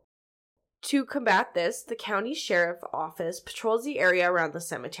 To combat this, the county sheriff office patrols the area around the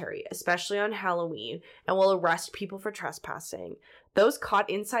cemetery, especially on Halloween, and will arrest people for trespassing. Those caught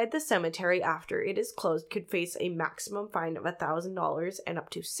inside the cemetery after it is closed could face a maximum fine of $1,000 and up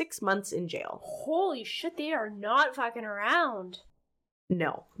to 6 months in jail. Holy shit, they are not fucking around.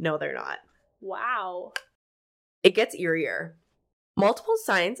 No, they're not. Wow. It gets eerier. Multiple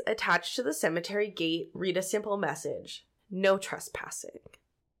signs attached to the cemetery gate read a simple message: no trespassing.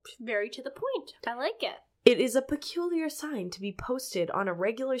 Very to the point. I like it. It is a peculiar sign to be posted on a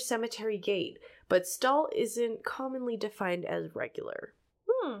regular cemetery gate, but Stull isn't commonly defined as regular.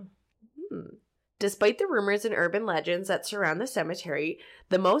 Despite the rumors and urban legends that surround the cemetery,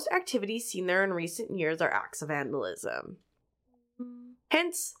 the most activities seen there in recent years are acts of vandalism.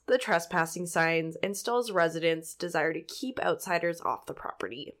 Hence, the trespassing signs and Stull's residents' desire to keep outsiders off the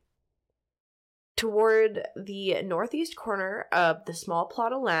property. Toward the northeast corner of the small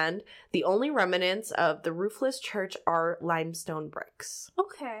plot of land, the only remnants of the roofless church are limestone bricks.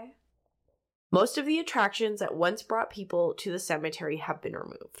 Okay. Most of the attractions that once brought people to the cemetery have been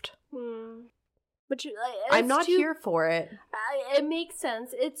removed. But I'm not here for it. It makes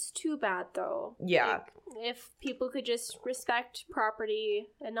sense. It's too bad, though. Yeah. If people could just respect property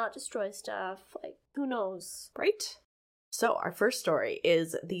and not destroy stuff, who knows? Right? So, our first story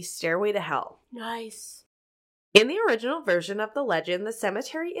is The Stairway to Hell. Nice. In the original version of the legend, the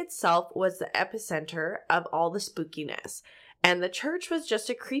cemetery itself was the epicenter of all the spookiness, and the church was just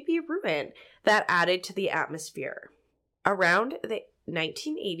a creepy ruin that added to the atmosphere. Around the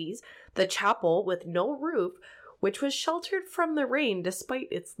 1980s, the chapel, with no roof, which was sheltered from the rain despite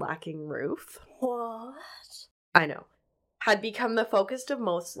its lacking roof, What? I know, had become the focus of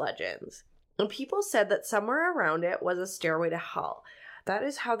most legends. And people said that somewhere around it was a stairway to hell. That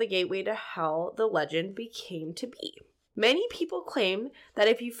is how the gateway to hell, the legend, became to be. Many people claim that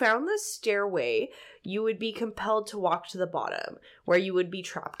if you found the stairway, you would be compelled to walk to the bottom, where you would be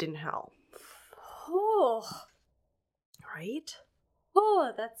trapped in hell. Oh. Right?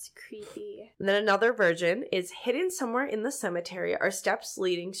 Oh, that's creepy. And then another version is hidden somewhere in the cemetery are steps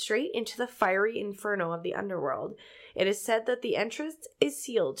leading straight into the fiery inferno of the underworld. It is said that the entrance is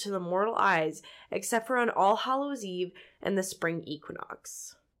sealed to the mortal eyes, except for on All Hallows Eve and the spring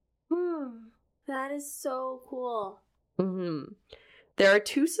equinox. That is so cool. There are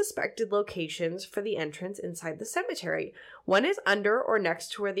 2 suspected locations for the entrance inside the cemetery. One is under or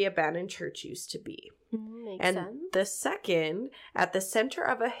next to where the abandoned church used to be. Makes And sense. the second at the center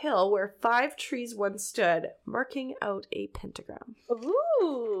of a hill where 5 trees once stood, marking out a pentagram.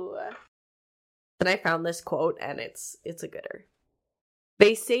 Ooh. Then I found this quote, and it's a gooder.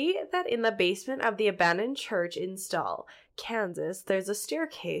 They say that in the basement of the abandoned church in Stull, Kansas, there's a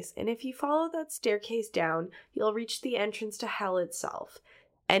staircase, and if you follow that staircase down, you'll reach the entrance to hell itself.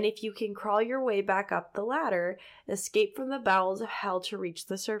 And if you can crawl your way back up the ladder, escape from the bowels of hell to reach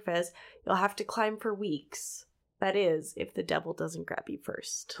the surface, you'll have to climb for weeks. That is, if the devil doesn't grab you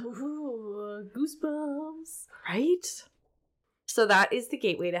first. Ooh, goosebumps. Right? So that is the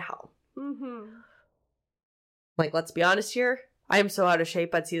gateway to hell. Like, let's be honest here. I am so out of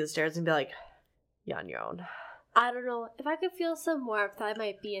shape, I'd see the stairs and be like, you're on your own. I don't know. If I could feel some warmth, I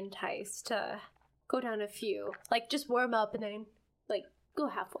might be enticed to go down a few. Like, just warm up and then, like, go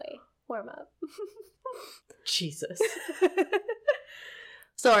halfway. Warm up. Jesus.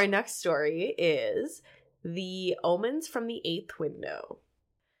 So our next story is The Omens from the Eighth Window.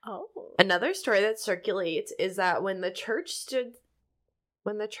 Oh. Another story that circulates is that when the church still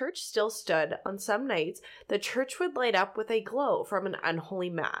stood on some nights, the church would light up with a glow from an unholy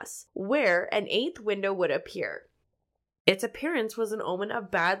mass, where an 8th window would appear. Its appearance was an omen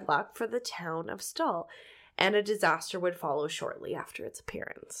of bad luck for the town of Stull, and a disaster would follow shortly after its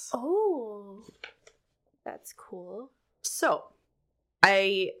appearance. Oh. That's cool. So,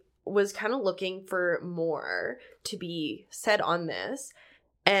 I was kind of looking for more to be said on this,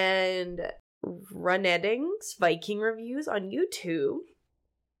 and Runedding's Viking Reviews on YouTube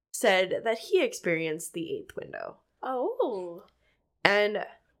said that he experienced the 8th window. Oh. And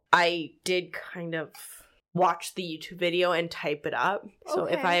I did kind of watch the YouTube video and type it up. So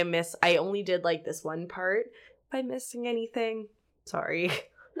if I only did like this one part. If I'm missing anything, sorry.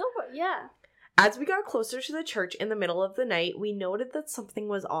 No, but yeah. As we got closer to the church in the middle of the night, we noted that something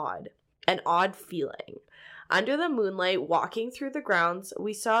was odd. An odd feeling. Under the moonlight, walking through the grounds,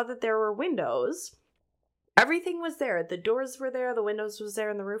 we saw that there were windows. Everything was there. The doors were there, the windows was there,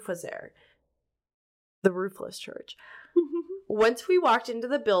 and the roof was there. The roofless church. Once we walked into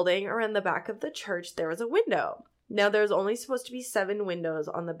the building or in the back of the church, there was a window. Now, there's only supposed to be 7 windows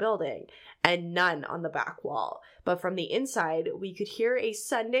on the building and none on the back wall. But from the inside, we could hear a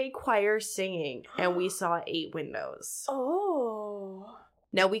Sunday choir singing, and we saw 8 windows. Oh.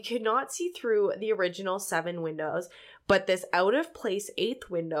 Now, we could not see through the original 7 windows, but this out-of-place 8th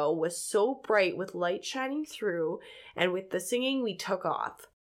window was so bright with light shining through, and with the singing, we took off.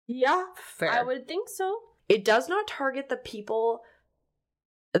 Yeah, Fair. I would think so. It does not target the people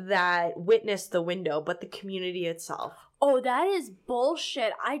that witnessed the window, but the community itself. Oh, that is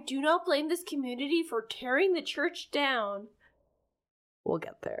bullshit. I do not blame this community for tearing the church down. We'll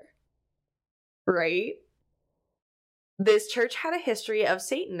get there. Right? This church had a history of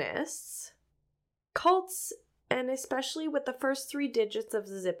Satanists, cults, and especially with the first 3 digits of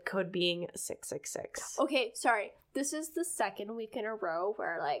the zip code being 666. Okay, sorry. This is the second week in a row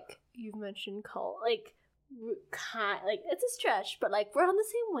where, like, you've mentioned cult. Like, it's a stretch, but, like, we're on the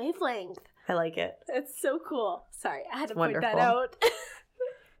same wavelength. I like it. It's so cool. Sorry, I had to point Wonderful. that out.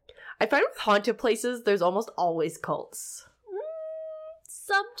 I find with haunted places, there's almost always cults.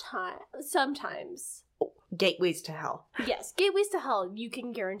 Sometimes. Gateways to hell. Yes, gateways to hell. You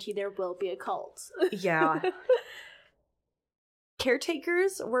can guarantee there will be a cult. Yeah.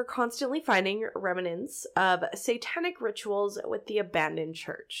 Caretakers were constantly finding remnants of satanic rituals with the abandoned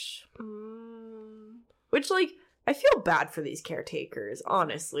church. Which, like, I feel bad for these caretakers,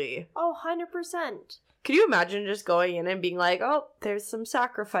 honestly. Oh, 100%. Could you imagine just going in and being like, oh, there's some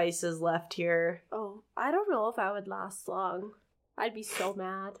sacrifices left here? Oh, I don't know if I would last long. I'd be so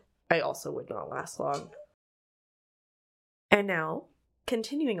mad. I also would not last long. And now,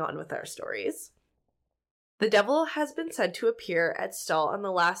 continuing on with our stories. The devil has been said to appear at Stull on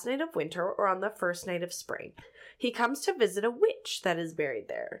the last night of winter or on the first night of spring. He comes to visit a witch that is buried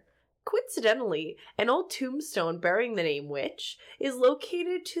there. Coincidentally, an old tombstone bearing the name Witch is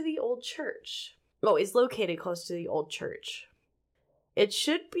located close to the old church. It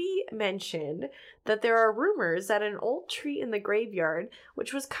should be mentioned that there are rumors that an old tree in the graveyard,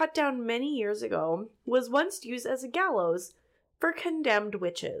 which was cut down many years ago, was once used as a gallows for condemned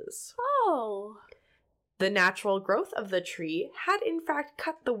witches. Oh. The natural growth of the tree had in fact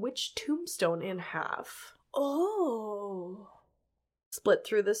cut the witch tombstone in half. Oh. Split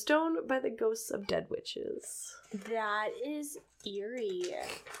through the stone by the ghosts of dead witches. That is eerie.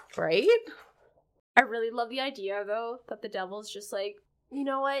 Right? I really love the idea, though, that the devil's just like, you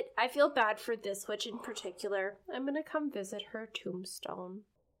know what? I feel bad for this witch in particular. I'm gonna come visit her tombstone.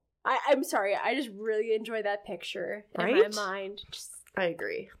 I'm sorry, I just really enjoy that picture in my mind. I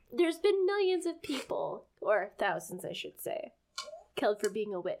agree. There's been millions of people, or thousands, I should say, killed for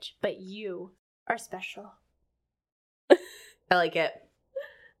being a witch, but you are special. I like it.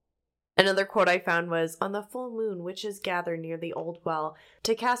 Another quote I found was, "On the full moon, witches gather near the old well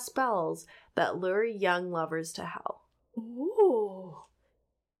to cast spells that lure young lovers to hell." Ooh.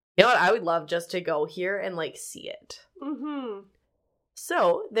 You know what? I would love just to go here and, see it. Mm-hmm.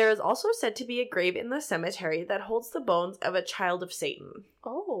 So, there is also said to be a grave in the cemetery that holds the bones of a child of Satan.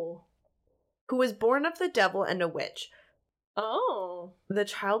 Oh. Who was born of the devil and a witch. Oh. The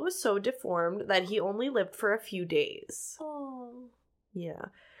child was so deformed that he only lived for a few days. Oh. Yeah.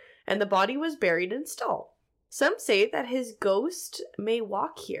 And the body was buried in Stull. Some say that his ghost may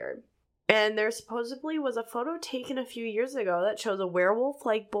walk here. And there supposedly was a photo taken a few years ago that shows a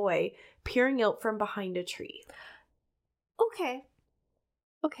werewolf-like boy peering out from behind a tree.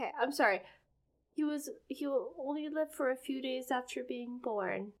 Okay, I'm sorry. He only lived for a few days after being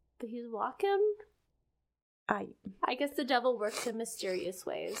born, but he's walking? I guess the devil works in mysterious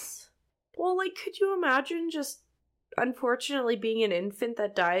ways. Well, could you imagine just, unfortunately, being an infant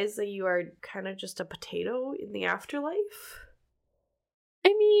that dies, that you are kind of just a potato in the afterlife? I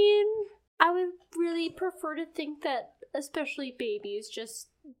mean, I would really prefer to think that, especially babies, just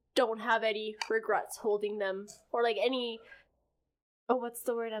don't have any regrets holding them, or any... Oh, what's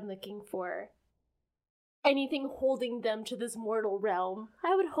the word I'm looking for? Anything holding them to this mortal realm.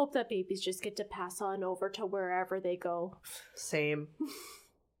 I would hope that babies just get to pass on over to wherever they go. Same.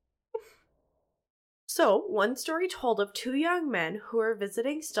 So, one story told of two young men who were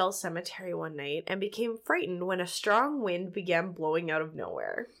visiting Stull Cemetery one night and became frightened when a strong wind began blowing out of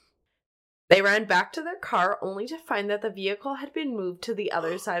nowhere. They ran back to their car only to find that the vehicle had been moved to the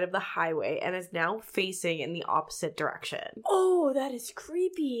other side of the highway and is now facing in the opposite direction. Oh, that is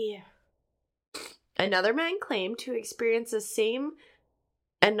creepy. Another man claimed to experience the same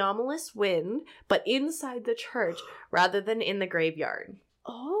anomalous wind, but inside the church rather than in the graveyard.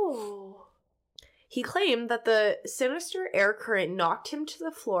 Oh. He claimed that the sinister air current knocked him to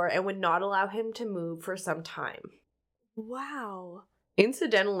the floor and would not allow him to move for some time. Wow.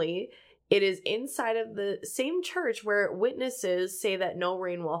 Incidentally, it is inside of the same church where witnesses say that no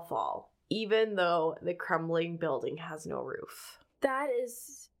rain will fall, even though the crumbling building has no roof. That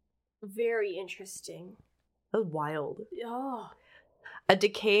is very interesting. That's wild. Oh. A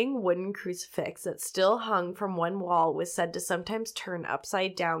decaying wooden crucifix that still hung from one wall was said to sometimes turn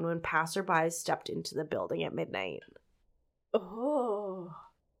upside down when passersby stepped into the building at midnight. Oh.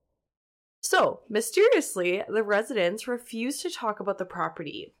 So, mysteriously, the residents refused to talk about the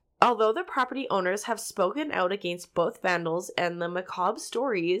property. Although the property owners have spoken out against both vandals and the macabre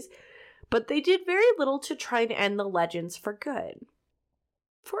stories, but they did very little to try and end the legends for good.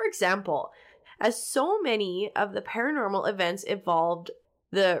 For example, as so many of the paranormal events involved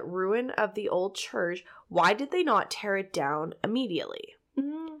the ruin of the old church, why did they not tear it down immediately?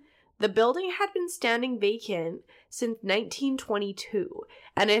 The building had been standing vacant since 1922,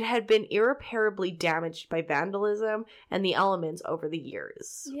 and it had been irreparably damaged by vandalism and the elements over the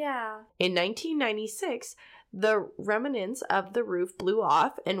years. Yeah. In 1996, the remnants of the roof blew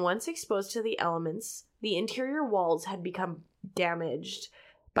off, and once exposed to the elements, the interior walls had become damaged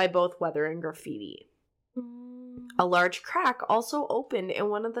by both weather and graffiti. A large crack also opened in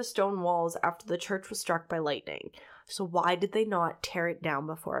one of the stone walls after the church was struck by lightning. So why did they not tear it down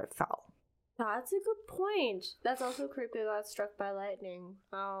before it fell? That's a good point. That's also creepy that got struck by lightning.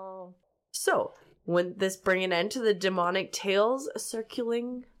 Oh. So, wouldn't this bring an end to the demonic tales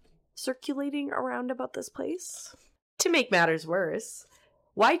circulating around about this place? To make matters worse,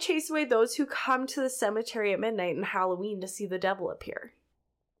 why chase away those who come to the cemetery at midnight and Halloween to see the devil appear?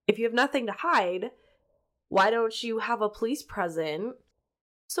 If you have nothing to hide, why don't you have a police present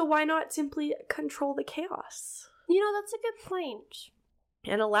So why not simply control the chaos? That's a good point.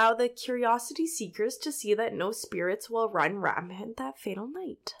 And allow the curiosity seekers to see that no spirits will run rampant that fatal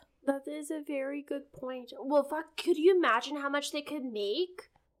night. That is a very good point. Well, fuck, could you imagine how much they could make?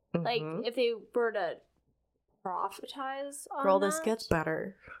 Like, if they were to profitize on Girl, that? this gets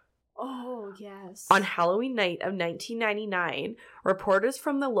better. Oh, yes. On Halloween night of 1999, reporters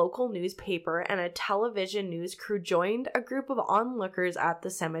from the local newspaper and a television news crew joined a group of onlookers at the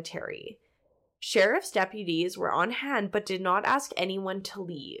cemetery. Sheriff's deputies were on hand but did not ask anyone to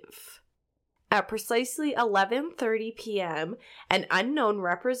leave. At precisely 11:30 p.m., an unknown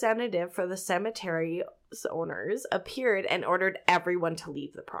representative for the cemetery's owners appeared and ordered everyone to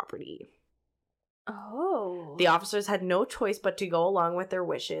leave the property. Oh. The officers had no choice but to go along with their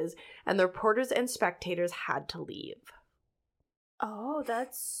wishes, and the reporters and spectators had to leave. Oh,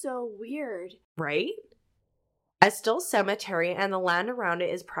 that's so weird. Right? Estill Cemetery and the land around it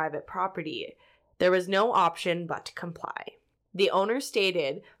is private property. There was no option but to comply. The owner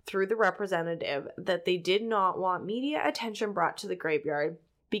stated, through the representative, that they did not want media attention brought to the graveyard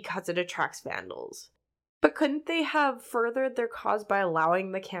because it attracts vandals. But couldn't they have furthered their cause by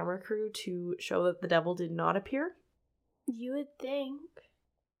allowing the camera crew to show that the devil did not appear? You would think.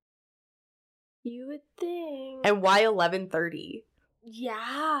 And why 11:30?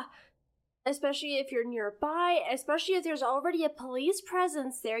 Yeah. Especially if you're nearby, especially if there's already a police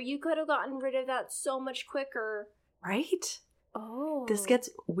presence there, you could have gotten rid of that so much quicker. Right? Oh. This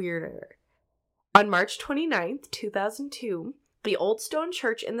gets weirder. On March 29th, 2002, the old stone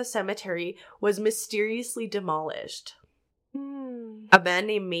church in the cemetery was mysteriously demolished. A man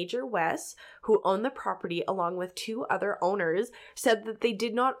named Major West, who owned the property along with two other owners, said that they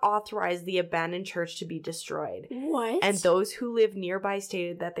did not authorize the abandoned church to be destroyed. What? And those who lived nearby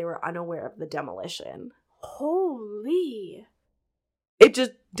stated that they were unaware of the demolition. Holy. It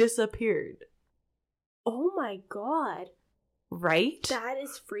just disappeared. Oh my god. Right? That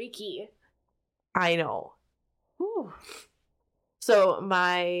is freaky. I know. Ooh. So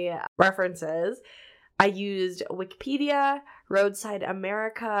my references, I used Wikipedia, Roadside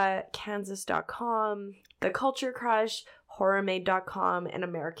America, Kansas.com, The Culture Crush, HorrorMade.com, and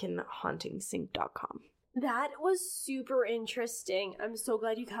AmericanHauntingSync.com. That was super interesting. I'm so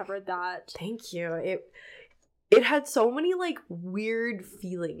glad you covered that. Thank you. It had so many like weird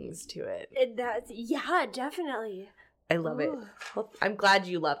feelings to it. Yeah, definitely. I love it. Well, I'm glad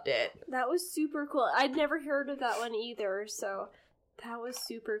you loved it. That was super cool. I'd never heard of that one either, so that was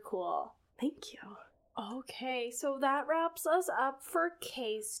super cool. Thank you. Okay, so that wraps us up for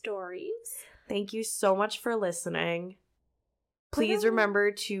case stories. Thank you so much for listening. Please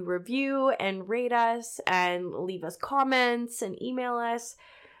remember to review and rate us and leave us comments and email us.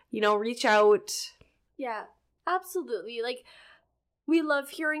 Reach out. Yeah, absolutely. Like, we love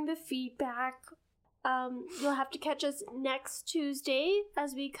hearing the feedback. You'll have to catch us next Tuesday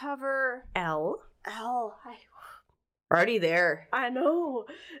as we cover L. Already there. I know.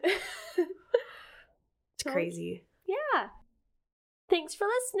 It's crazy. Yeah. Thanks for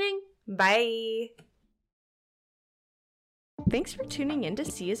listening. Bye. Thanks for tuning in to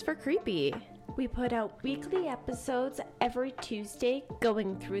C is for Creepy. We put out weekly episodes every Tuesday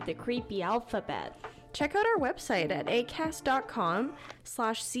going through the creepy alphabet. Check out our website at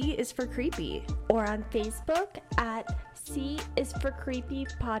acast.com/C is for Creepy. Or on Facebook at C is for Creepy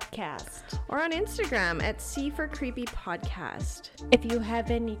Podcast. Or on Instagram at C for Creepy Podcast. If you have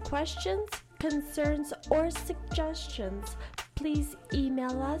any questions, concerns, or suggestions, please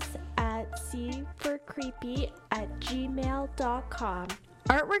email us at cforcreepy@gmail.com.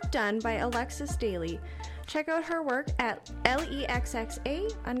 Artwork done by Alexis Daly. Check out her work at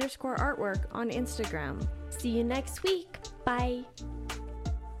LEXXA_artwork on Instagram. See you next week. Bye.